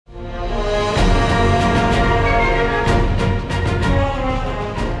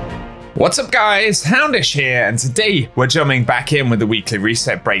What's up guys, Houndish here, and today we're jumping back in with the weekly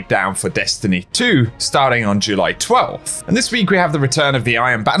reset breakdown for Destiny 2 starting on July 12th. And this week we have the return of the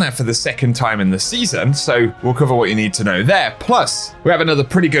Iron Banner for the second time in the season, so we'll cover what you need to know there. Plus, we have another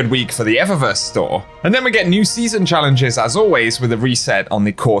pretty good week for the Eververse store. And then we get new season challenges as always with a reset on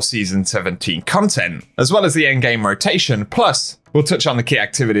the core season 17 content, as well as the endgame rotation, plus we'll touch on the key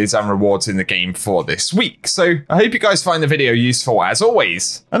activities and rewards in the game for this week. So I hope you guys find the video useful as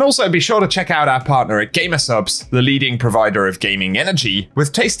always. And also be sure to check out our partner at Gamer Supps, the leading provider of gaming energy,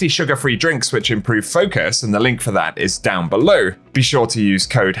 with tasty sugar-free drinks which improve focus, and the link for that is down below. Be sure to use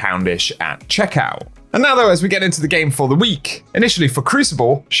code Houndish at checkout. And now though, as we get into the game for the week, initially for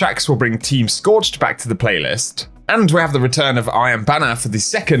Crucible, Shaxx will bring Team Scorched back to the playlist. And we have the return of Iron Banner for the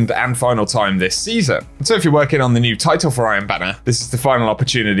second and final time this season. And so if you're working on the new title for Iron Banner, this is the final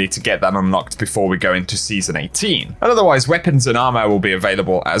opportunity to get that unlocked before we go into Season 18. And otherwise, weapons and armor will be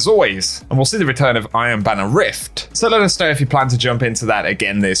available as always. And we'll see the return of Iron Banner Rift. So let us know if you plan to jump into that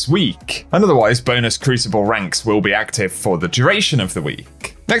again this week. And otherwise, bonus Crucible ranks will be active for the duration of the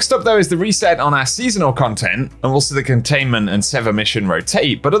week. Next up though is the reset on our seasonal content, and we'll see the Containment and Sever mission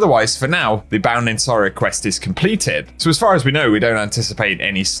rotate, but otherwise for now, the Bound in Sorrow quest is completed. So as far as we know, we don't anticipate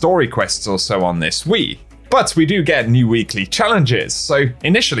any story quests or so on this week. But we do get new weekly challenges. So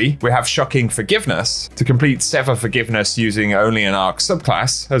initially, we have Shocking Forgiveness. To complete Sever Forgiveness using only an Arc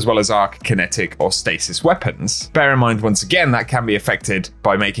subclass, as well as Arc, Kinetic, or Stasis weapons. Bear in mind once again that can be affected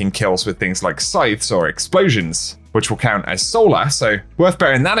by making kills with things like Scythes or Explosions, which will count as solar, so worth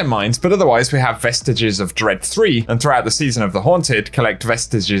bearing that in mind. But otherwise we have Vestiges of Dread 3, and throughout the Season of the Haunted, collect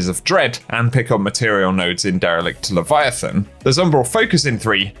Vestiges of Dread and pick up material nodes in Derelict Leviathan. There's Umbral Focus in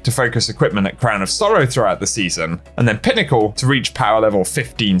 3 to focus equipment at Crown of Sorrow throughout the season, and then Pinnacle to reach power level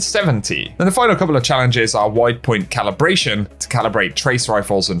 1570. And the final couple of challenges are Wide Point Calibration to calibrate trace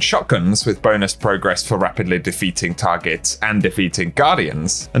rifles and shotguns with bonus progress for rapidly defeating targets and defeating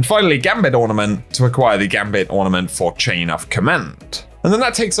guardians. And finally Gambit Ornament to acquire the Gambit Ornament for Chain of Command. And then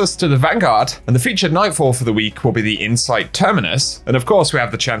that takes us to the Vanguard, and the featured Nightfall for the week will be the Insight Terminus, and of course we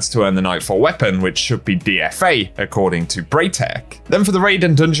have the chance to earn the Nightfall weapon, which should be DFA according to Braytech. Then for the raid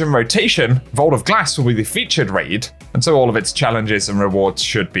and dungeon rotation, Vault of Glass will be the featured raid, and so all of its challenges and rewards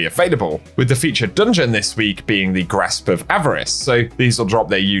should be available, with the featured dungeon this week being the Grasp of Avarice, so these will drop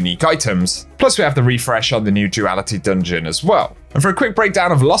their unique items. Plus we have the refresh on the new Duality dungeon as well. And for a quick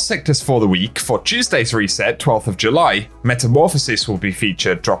breakdown of Lost Sectors for the week, for Tuesday's reset, 12th of July, Metamorphosis will be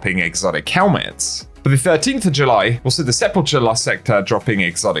featured dropping exotic helmets. For the 13th of July, we'll see the Sepulture Lost Sector dropping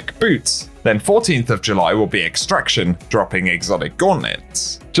exotic boots. Then 14th of July will be Extraction, dropping exotic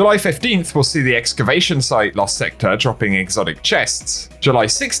gauntlets. July 15th, we'll see the Excavation Site Lost Sector dropping exotic chests. July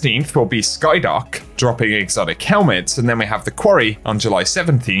 16th will be Skydock, dropping exotic helmets, and then we have the Quarry on July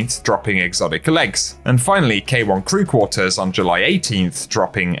 17th, dropping exotic legs. And finally, K1 Crew Quarters on July 18th,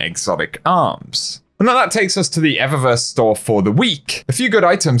 dropping exotic arms. And now that takes us to the Eververse store for the week. A few good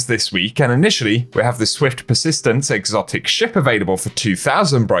items this week, and initially we have the Swift Persistence exotic ship available for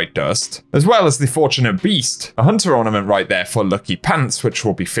 2000 Bright Dust, as well as the Fortunate Beast, a hunter ornament right there for Lucky Pants, which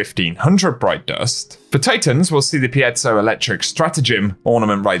will be 1500 Bright Dust. For Titans, we'll see the Piezo Electric Stratagem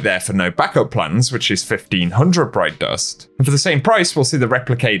ornament right there for no backup plans, which is 1500 Bright Dust. And for the same price, we'll see the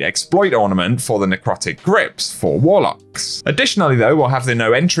Replicate Exploit ornament for the Necrotic Grips for Warlocks. Additionally though, we'll have the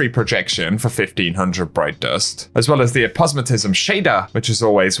No Entry Projection for 1500 Bright Dust, as well as the Aposmatism Shader, which as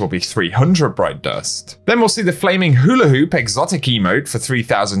always will be 300 Bright Dust. Then we'll see the Flaming Hula Hoop Exotic Emote for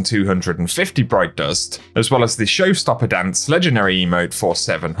 3250 Bright Dust, as well as the Showstopper Dance Legendary Emote for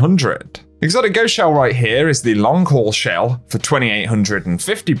 700. Exotic Ghost Shell right here is the Long Haul Shell for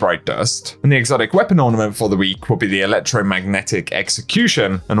 2850 Bright Dust, and the exotic weapon ornament for the week will be the Electromagnetic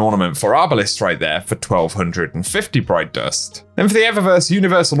Execution, an ornament for Arbalist right there for 1250 Bright Dust. Then for the Eververse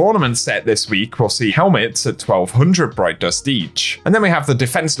Universal Ornament set this week, we'll see helmets at 1200 Bright Dust each. And then we have the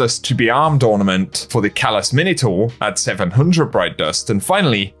Defenseless to be Armed ornament for the Callous Minotaur at 700 Bright Dust, and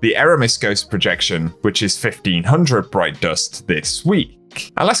finally the Eramis Ghost Projection, which is 1500 Bright Dust this week.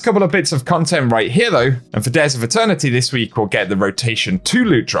 Our last couple of bits of content right here though, and for Dares of Eternity this week we'll get the Rotation 2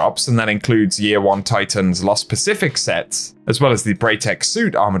 loot drops, and that includes Year 1 Titans Lost Pacific sets, as well as the Braytech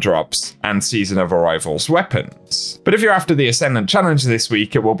Suit armor drops and Season of Arrival's weapons. But if you're after the Ascendant Challenge this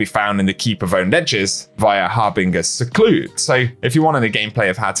week, it will be found in the Keep of Owned Edges via Harbinger's Seclude, so if you wanted a gameplay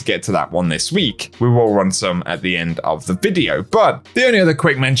of how to get to that one this week, we will run some at the end of the video. But the only other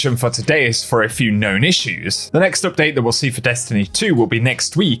quick mention for today is for a few known issues. The next update that we'll see for Destiny 2 will be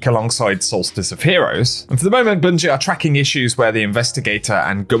next week alongside Solstice of Heroes. And for the moment, Bungie are tracking issues where the Investigator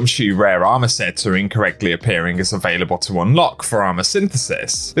and Gumshoe rare armor sets are incorrectly appearing as available to unlock unlock for armor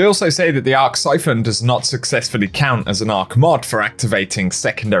synthesis. They also say that the Arc Siphon does not successfully count as an Arc mod for activating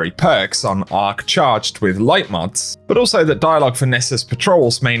secondary perks on Arc charged with light mods, but also that dialogue for Nessus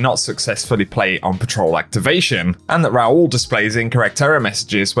patrols may not successfully play on patrol activation, and that Raoul displays incorrect error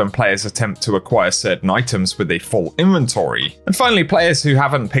messages when players attempt to acquire certain items with a full inventory. And finally, players who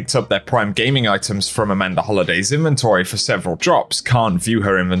haven't picked up their Prime Gaming items from Amanda Holliday's inventory for several drops can't view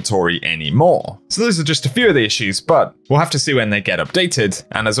her inventory anymore. So those are just a few of the issues, but we'll have to see when they get updated,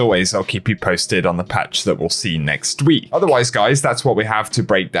 and as always, I'll keep you posted on the patch that we'll see next week. Otherwise, guys, that's what we have to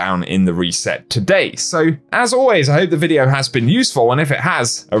break down in the reset today. So, as always, I hope the video has been useful, and if it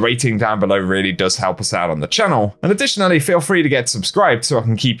has, a rating down below really does help us out on the channel. And additionally, feel free to get subscribed so I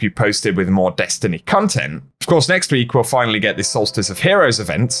can keep you posted with more Destiny content. Of course, next week we'll finally get this Solstice of Heroes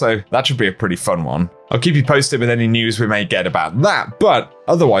event, so that should be a pretty fun one. I'll keep you posted with any news we may get about that, but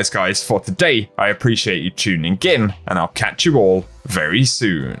otherwise, guys, for today, I appreciate you tuning in, and I'll catch you all very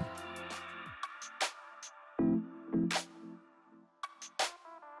soon.